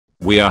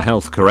We are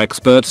healthcare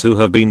experts who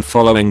have been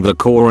following the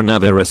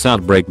coronavirus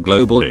outbreak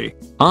globally.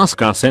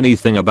 Ask us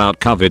anything about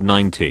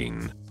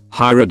COVID-19.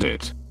 Hi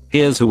Reddit.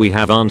 Here's who we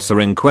have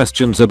answering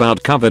questions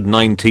about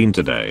COVID-19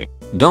 today.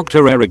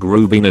 Dr. Eric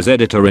Rubin is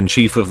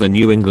editor-in-chief of the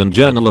New England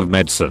Journal of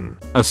Medicine,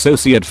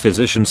 associate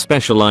physician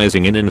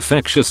specializing in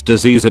infectious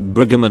disease at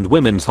Brigham and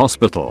Women's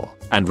Hospital,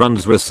 and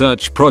runs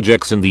research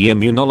projects in the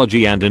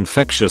immunology and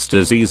infectious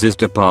diseases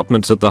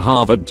departments at the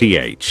Harvard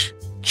T.H.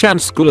 Chan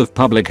School of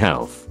Public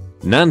Health.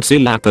 Nancy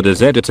Lappert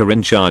is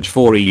editor-in-charge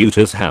for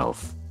Reuters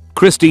Health.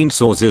 Christine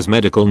Soers is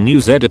medical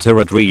news editor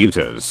at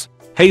Reuters.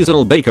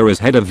 Hazel Baker is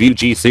head of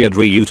UGC at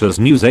Reuters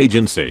News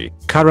Agency,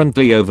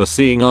 currently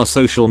overseeing our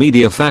social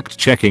media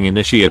fact-checking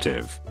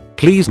initiative.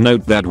 Please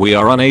note that we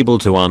are unable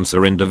to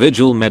answer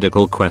individual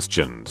medical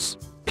questions.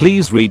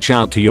 Please reach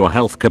out to your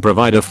healthcare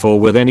provider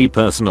with any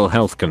personal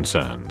health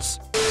concerns.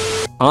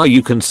 Are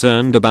you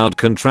concerned about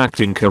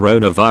contracting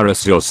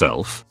coronavirus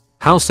yourself?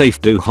 How safe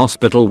do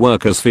hospital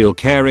workers feel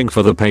caring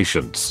for the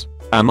patients?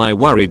 Am I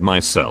worried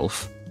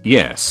myself?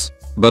 Yes.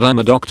 But I'm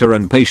a doctor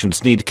and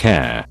patients need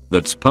care.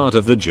 That's part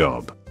of the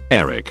job.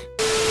 Eric.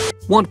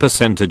 What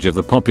percentage of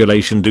the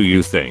population do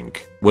you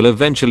think will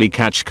eventually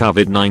catch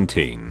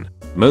COVID-19?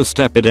 Most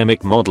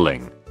epidemic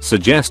modeling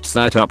suggests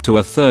that up to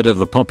a third of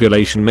the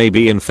population may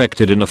be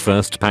infected in a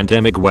first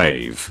pandemic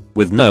wave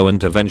with no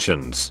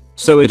interventions,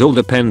 so it all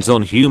depends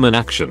on human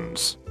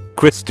actions.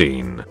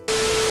 Christine.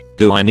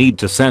 Do I need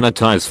to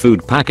sanitize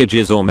food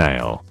packages or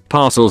mail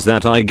parcels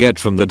that I get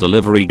from the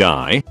delivery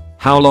guy?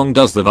 How long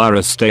does the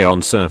virus stay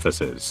on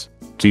surfaces?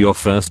 To your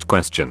first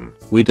question,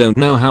 we don't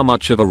know how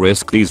much of a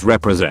risk these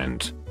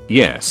represent.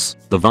 Yes,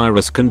 the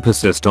virus can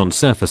persist on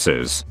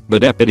surfaces,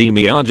 but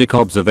epidemiologic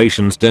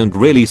observations don't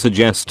really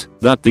suggest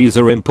that these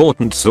are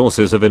important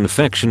sources of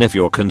infection if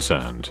you're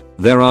concerned.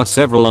 There are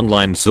several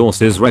online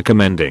sources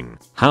recommending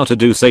how to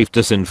do safe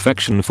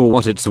disinfection. For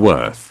what it's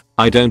worth,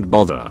 I don't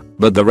bother,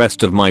 but the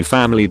rest of my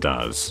family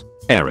does.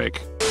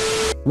 Eric.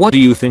 What do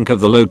you think of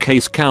the low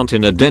case count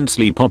in a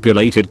densely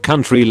populated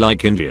country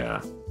like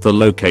India? The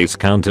low case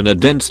count in a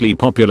densely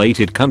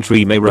populated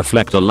country may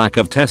reflect a lack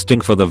of testing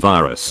for the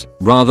virus,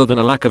 rather than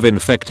a lack of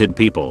infected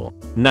people.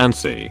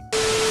 Nancy.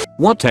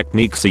 What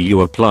techniques are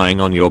you applying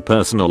on your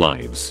personal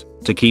lives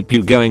to keep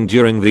you going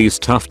during these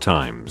tough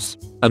times?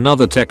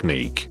 Another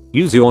technique,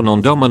 use your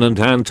non-dominant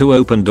hand to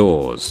open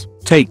doors.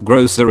 Take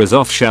groceries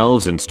off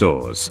shelves in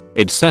stores,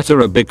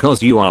 etc.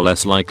 because you are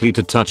less likely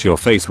to touch your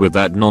face with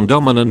that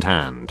non-dominant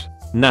hand.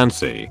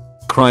 Nancy.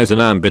 Cries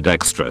and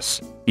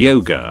ambidextrous.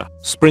 Yoga.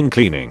 Spring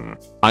cleaning.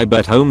 I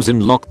bet homes in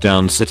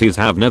lockdown cities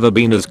have never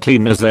been as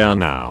clean as they are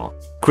now.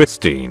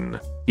 Christine.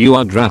 You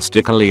are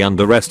drastically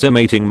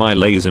underestimating my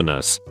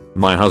laziness.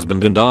 My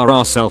husband and I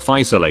are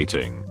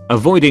self-isolating,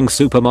 avoiding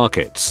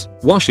supermarkets,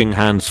 washing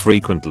hands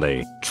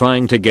frequently,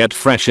 trying to get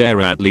fresh air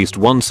at least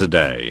once a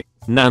day.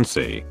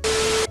 Nancy.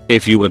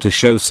 If you were to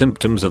show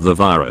symptoms of the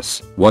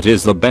virus, what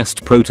is the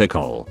best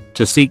protocol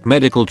to seek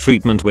medical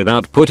treatment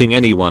without putting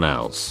anyone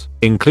else,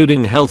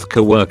 including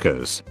healthcare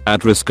workers,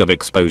 at risk of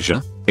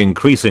exposure?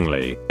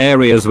 Increasingly,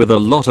 areas with a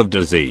lot of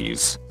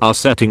disease are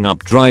setting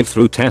up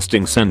drive-through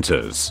testing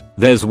centers.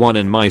 There's one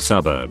in my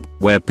suburb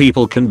where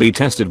people can be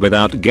tested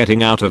without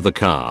getting out of the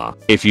car.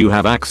 If you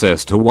have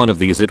access to one of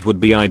these, it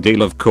would be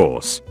ideal, of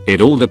course. It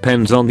all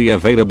depends on the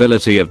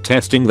availability of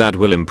testing that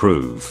will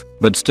improve,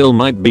 but still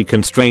might be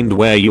constrained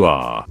where you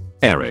are.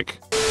 Eric.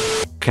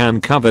 Can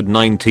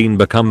COVID-19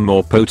 become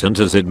more potent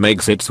as it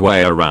makes its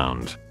way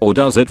around, or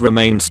does it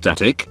remain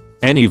static?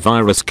 Any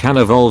virus can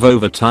evolve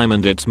over time,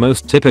 and it's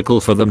most typical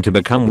for them to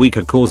become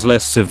weaker, cause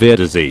less severe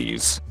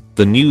disease.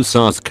 The new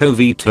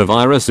SARS-CoV-2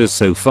 virus is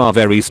so far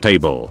very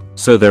stable,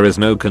 so there is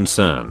no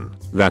concern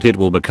that it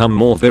will become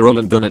more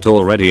virulent than it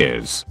already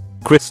is.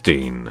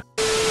 Christine.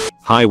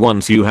 Hi,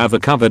 once you have a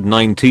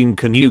COVID-19,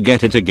 can you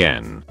get it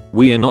again?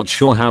 We are not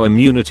sure how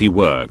immunity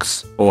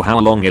works or how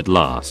long it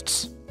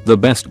lasts. The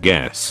best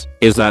guess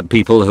is that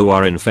people who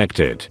are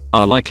infected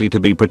are likely to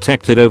be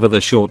protected over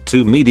the short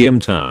to medium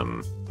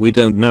term. We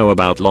don't know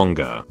about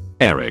longer.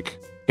 Eric.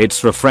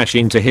 It's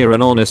refreshing to hear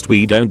an honest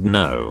 "we don't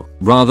know"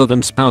 rather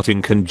than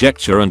spouting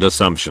conjecture and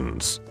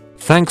assumptions.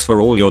 Thanks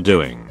for all you're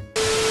doing.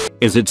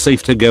 Is it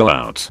safe to go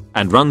out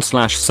and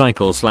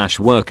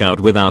run/cycle/workout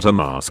without a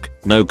mask,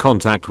 no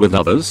contact with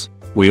others?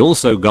 We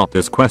also got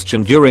this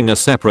question during a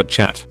separate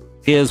chat.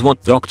 Here's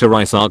what Dr.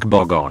 Isaac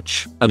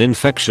Bogoch, an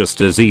infectious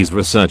disease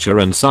researcher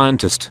and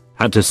scientist,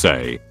 had to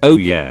say. Oh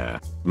yeah.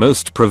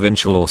 Most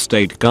provincial or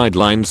state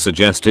guidelines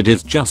suggest it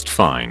is just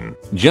fine.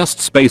 Just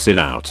space it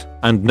out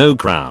and no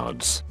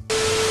crowds.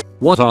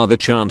 What are the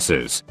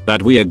chances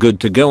that we are good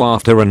to go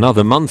after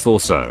another month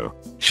or so?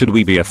 Should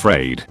we be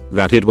afraid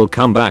that it will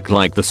come back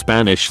like the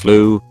Spanish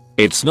flu?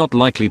 It's not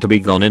likely to be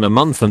gone in a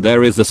month, and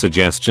there is a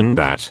suggestion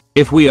that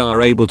if we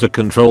are able to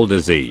control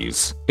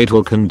disease, it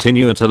will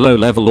continue at a low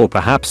level or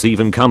perhaps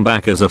even come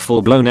back as a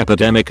full-blown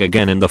epidemic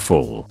again in the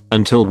fall.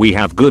 Until we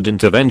have good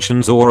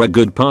interventions or a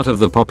good part of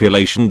the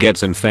population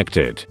gets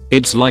infected,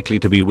 it's likely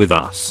to be with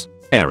us.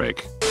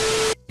 Eric.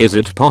 Is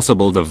it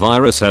possible the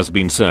virus has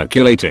been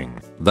circulating,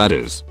 that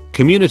is,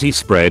 Community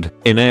spread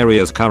in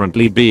areas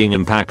currently being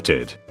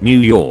impacted. New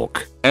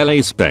York,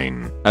 LA,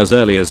 Spain, as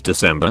early as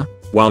December.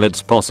 While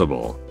it's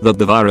possible that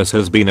the virus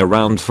has been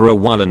around for a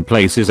while in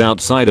places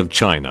outside of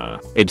China,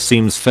 it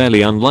seems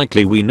fairly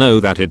unlikely. We know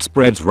that it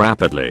spreads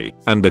rapidly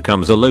and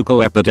becomes a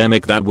local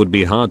epidemic that would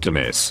be hard to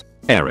miss.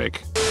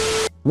 Eric,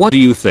 what do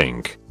you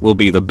think will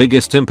be the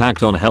biggest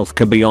impact on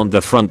healthcare beyond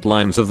the front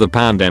lines of the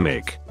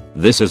pandemic?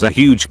 This is a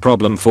huge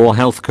problem for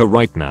healthcare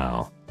right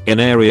now. In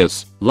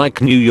areas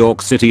like New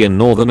York City and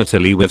northern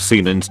Italy, we've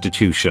seen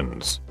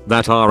institutions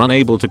that are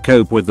unable to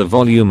cope with the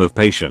volume of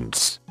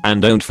patients.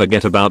 And don't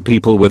forget about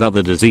people with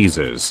other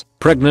diseases,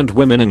 pregnant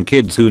women and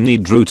kids who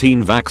need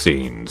routine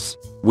vaccines.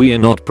 We are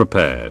not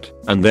prepared,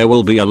 and there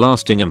will be a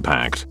lasting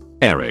impact.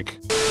 Eric,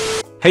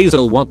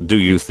 Hazel, what do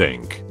you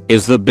think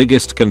is the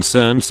biggest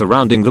concern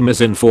surrounding the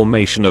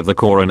misinformation of the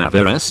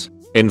coronavirus?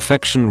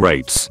 Infection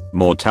rates,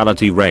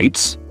 mortality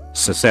rates,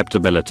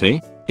 susceptibility?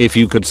 If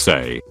you could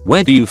say,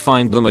 where do you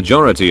find the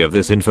majority of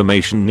this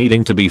information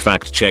needing to be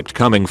fact-checked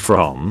coming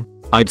from?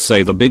 I'd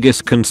say the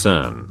biggest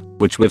concern,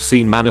 which we've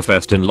seen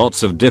manifest in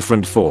lots of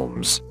different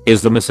forms,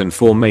 is the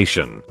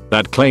misinformation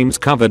that claims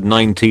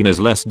COVID-19 is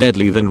less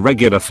deadly than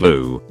regular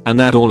flu and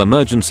that all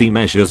emergency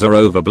measures are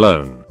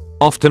overblown.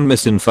 Often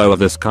misinfo of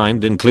this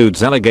kind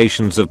includes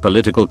allegations of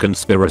political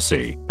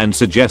conspiracy and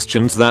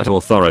suggestions that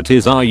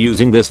authorities are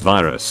using this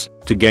virus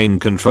to gain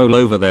control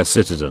over their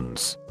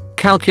citizens.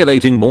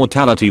 Calculating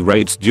mortality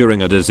rates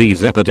during a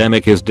disease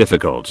epidemic is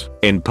difficult,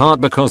 in part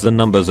because the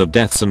numbers of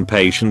deaths and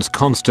patients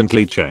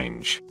constantly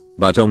change.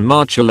 But on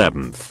March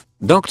 11th,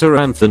 Dr.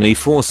 Anthony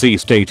Fauci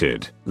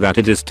stated that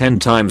it is 10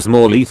 times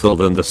more lethal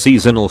than the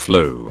seasonal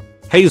flu.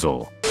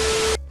 Hazel,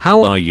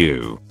 how are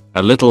you?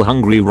 A little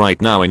hungry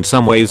right now. In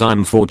some ways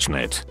I'm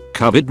fortunate.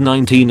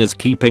 COVID-19 is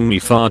keeping me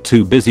far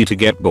too busy to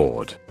get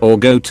bored or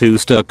go too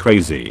stir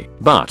crazy.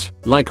 But,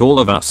 like all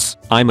of us,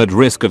 I'm at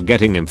risk of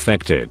getting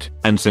infected,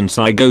 and since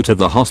I go to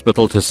the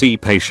hospital to see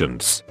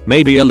patients,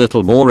 maybe a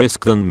little more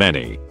risk than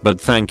many,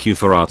 but thank you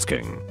for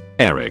asking.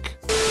 Eric,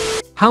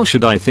 how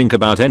should I think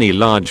about any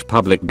large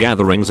public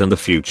gatherings in the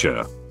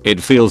future?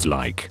 It feels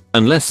like,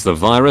 unless the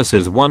virus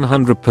is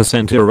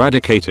 100%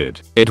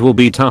 eradicated, it will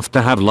be tough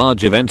to have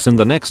large events in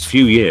the next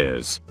few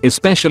years,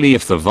 especially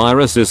if the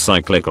virus is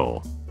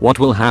cyclical. What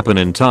will happen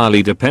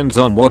entirely depends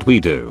on what we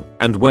do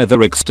and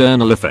whether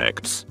external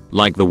effects,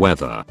 like the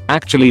weather,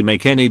 actually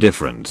make any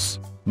difference.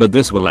 But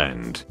this will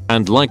end,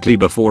 and likely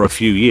before a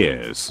few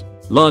years.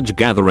 Large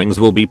gatherings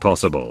will be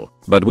possible,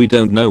 but we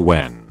don't know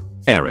when.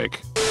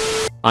 Eric,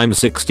 I'm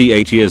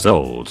 68 years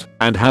old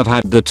and have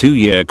had the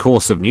 2-year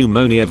course of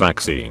pneumonia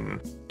vaccine.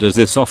 Does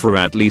this offer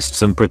at least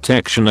some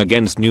protection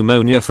against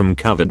pneumonia from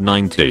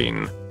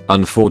COVID-19?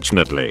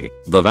 Unfortunately,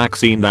 the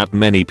vaccine that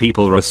many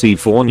people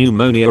receive for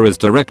pneumonia is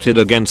directed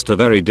against a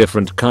very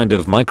different kind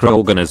of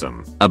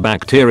microorganism, a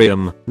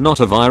bacterium,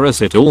 not a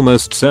virus. It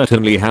almost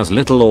certainly has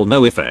little or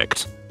no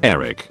effect.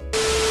 Eric,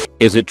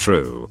 is it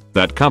true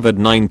that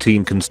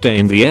COVID-19 can stay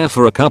in the air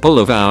for a couple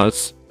of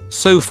hours?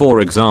 So for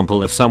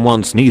example, if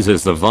someone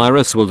sneezes, the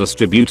virus will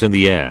distribute in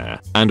the air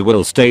and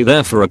will stay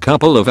there for a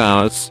couple of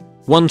hours.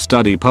 One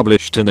study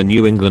published in the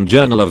New England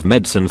Journal of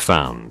Medicine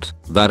found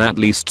that at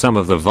least some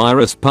of the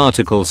virus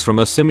particles from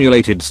a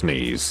simulated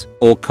sneeze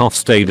or cough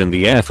stayed in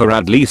the air for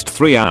at least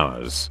 3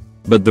 hours.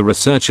 But the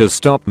researchers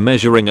stopped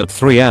measuring at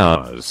 3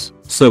 hours,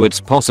 so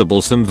it's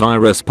possible some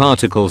virus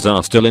particles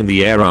are still in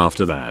the air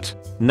after that.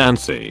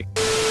 Nancy,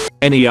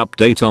 any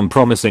update on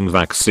promising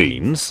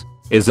vaccines?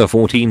 Is a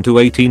 14 to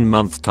 18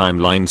 month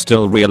timeline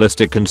still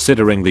realistic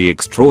considering the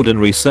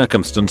extraordinary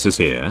circumstances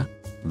here?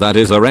 That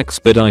is, are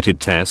expedited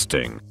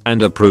testing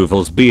and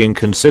approvals being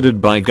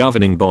considered by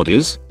governing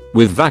bodies?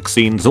 With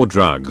vaccines or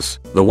drugs,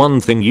 the one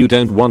thing you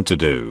don't want to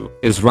do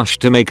is rush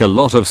to make a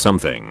lot of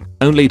something,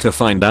 only to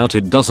find out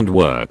it doesn't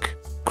work.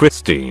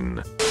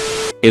 Christine,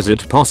 is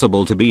it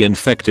possible to be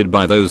infected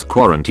by those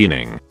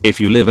quarantining if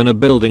you live in a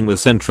building with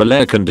central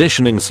air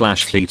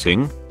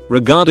conditioning/heating?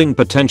 Regarding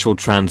potential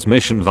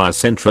transmission via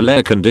central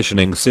air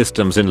conditioning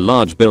systems in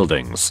large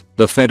buildings,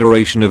 the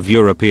Federation of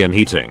European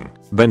Heating,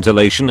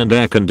 Ventilation and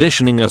Air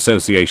Conditioning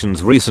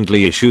Associations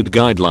recently issued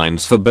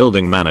guidelines for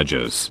building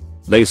managers.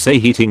 They say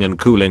heating and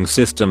cooling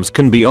systems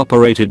can be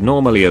operated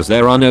normally as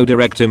there are no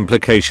direct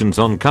implications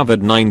on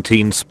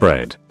COVID-19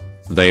 spread.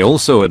 They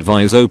also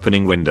advise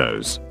opening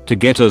windows to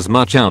get as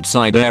much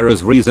outside air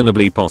as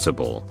reasonably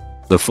possible.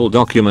 The full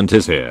document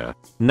is here.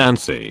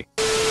 Nancy,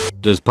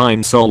 does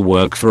Pine Sol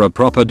work for a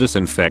proper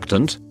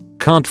disinfectant?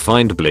 Can't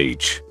find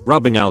bleach,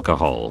 rubbing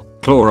alcohol,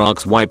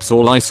 Clorox wipes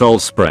or Lysol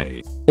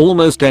spray.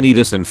 Almost any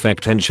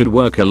disinfectant should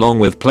work along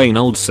with plain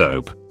old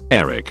soap.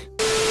 Eric,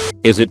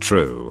 is it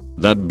true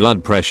that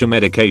blood pressure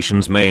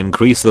medications may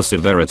increase the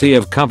severity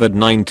of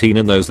COVID-19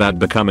 in those that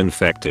become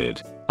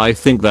infected? I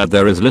think that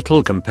there is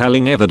little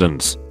compelling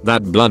evidence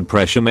that blood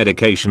pressure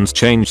medications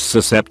change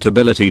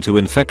susceptibility to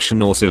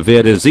infection or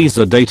severe disease.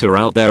 The data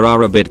out there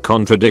are a bit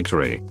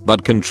contradictory,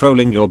 but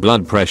controlling your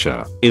blood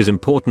pressure is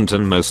important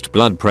and most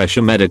blood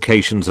pressure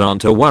medications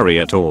aren't a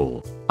worry at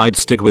all. I'd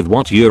stick with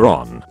what you're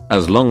on,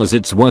 as long as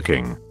it's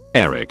working.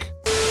 Eric,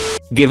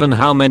 Given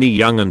how many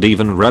young and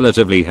even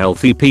relatively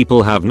healthy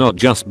people have not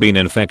just been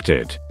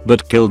infected,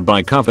 but killed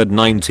by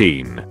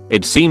COVID-19,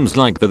 it seems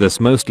like that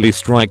this mostly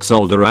strikes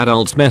older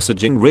adults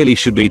messaging really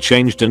should be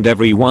changed and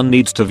everyone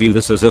needs to view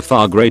this as a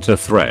far greater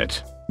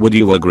threat. Would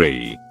you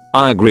agree?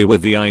 I agree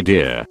with the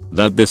idea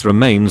that this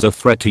remains a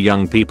threat to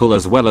young people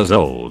as well as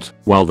old.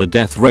 While the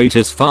death rate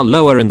is far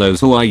lower in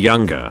those who are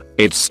younger,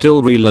 it's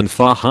still real and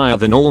far higher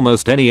than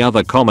almost any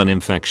other common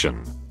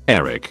infection.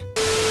 Eric.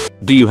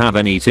 Do you have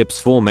any tips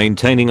for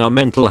maintaining our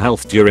mental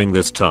health during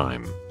this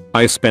time?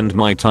 I spend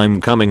my time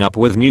coming up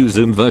with new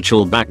Zoom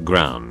virtual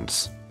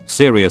backgrounds.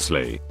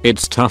 Seriously,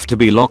 it's tough to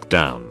be locked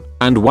down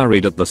and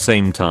worried at the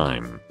same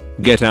time.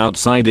 Get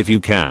outside if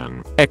you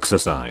can,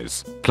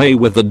 exercise, play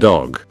with the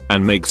dog,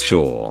 and make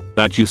sure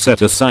that you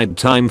set aside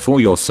time for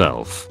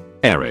yourself.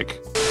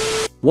 Eric.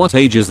 What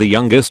age is the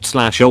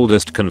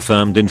youngest/oldest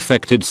confirmed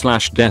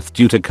infected/death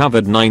due to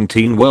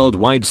COVID-19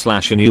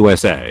 worldwide/in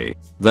USA?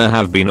 There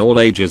have been all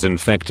ages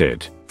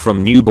infected,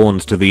 from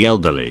newborns to the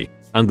elderly,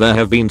 and there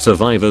have been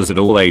survivors at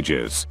all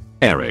ages.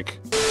 Eric.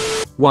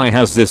 Why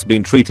has this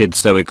been treated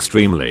so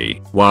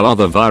extremely, while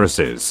other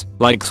viruses,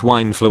 like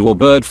swine flu or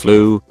bird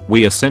flu,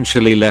 we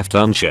essentially left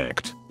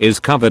unchecked? Is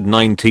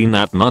COVID-19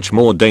 that much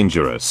more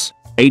dangerous?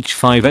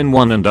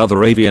 H5N1 and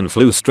other avian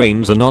flu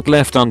strains are not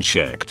left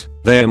unchecked.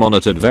 They're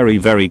monitored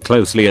very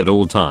closely at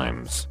all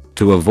times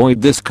to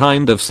avoid this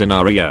kind of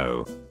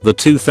scenario. The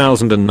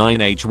 2009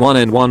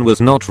 H1N1 was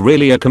not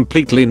really a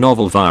completely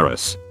novel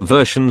virus.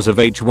 Versions of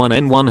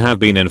H1N1 have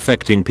been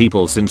infecting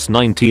people since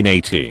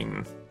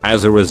 1918.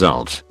 As a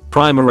result,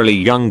 primarily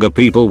younger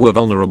people were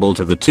vulnerable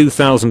to the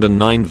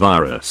 2009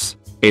 virus.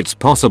 It's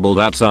possible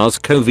that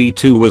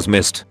SARS-CoV-2 was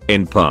missed,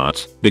 in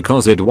part,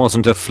 because it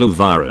wasn't a flu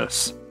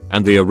virus,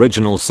 and the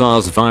original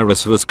SARS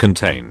virus was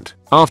contained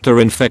after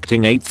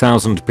infecting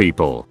 8,000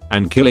 people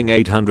and killing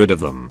 800 of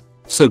them.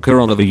 So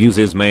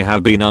coronaviruses may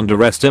have been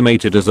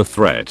underestimated as a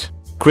threat.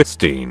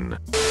 Christine.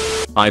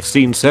 I've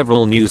seen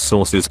several news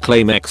sources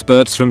claim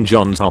experts from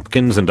Johns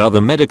Hopkins and other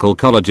medical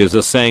colleges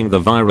are saying the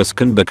virus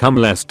can become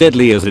less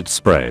deadly as it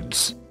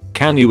spreads.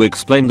 Can you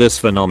explain this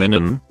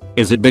phenomenon?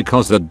 Is it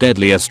because the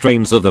deadlier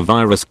strains of the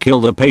virus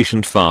kill the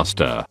patient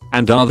faster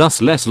and are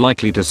thus less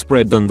likely to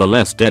spread than the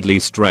less deadly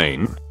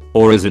strain?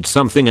 Or is it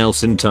something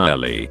else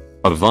entirely?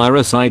 A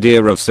virus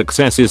idea of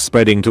success is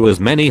spreading to as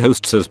many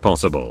hosts as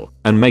possible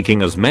and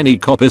making as many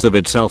copies of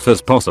itself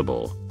as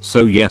possible.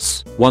 So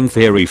yes, one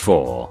theory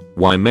for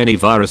why many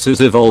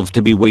viruses evolve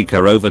to be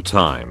weaker over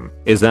time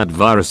is that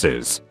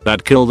viruses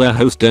that kill their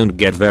host don't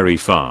get very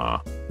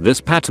far.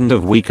 This pattern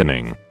of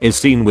weakening is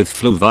seen with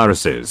flu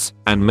viruses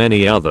and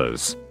many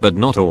others, but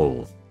not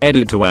all.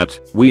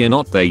 We are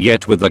not there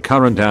yet with the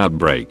current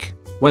outbreak.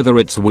 Whether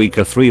it's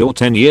weaker 3 or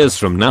 10 years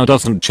from now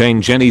doesn't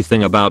change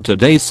anything about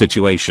today's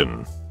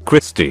situation.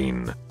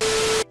 Christine.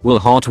 Will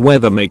hot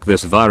weather make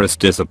this virus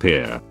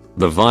disappear?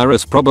 The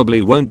virus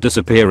probably won't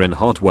disappear in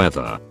hot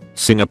weather.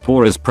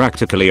 Singapore is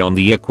practically on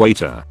the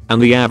equator,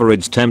 and the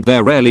average temp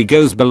there rarely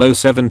goes below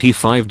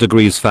 75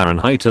 degrees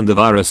Fahrenheit and the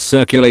virus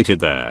circulated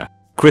there.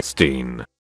 Christine.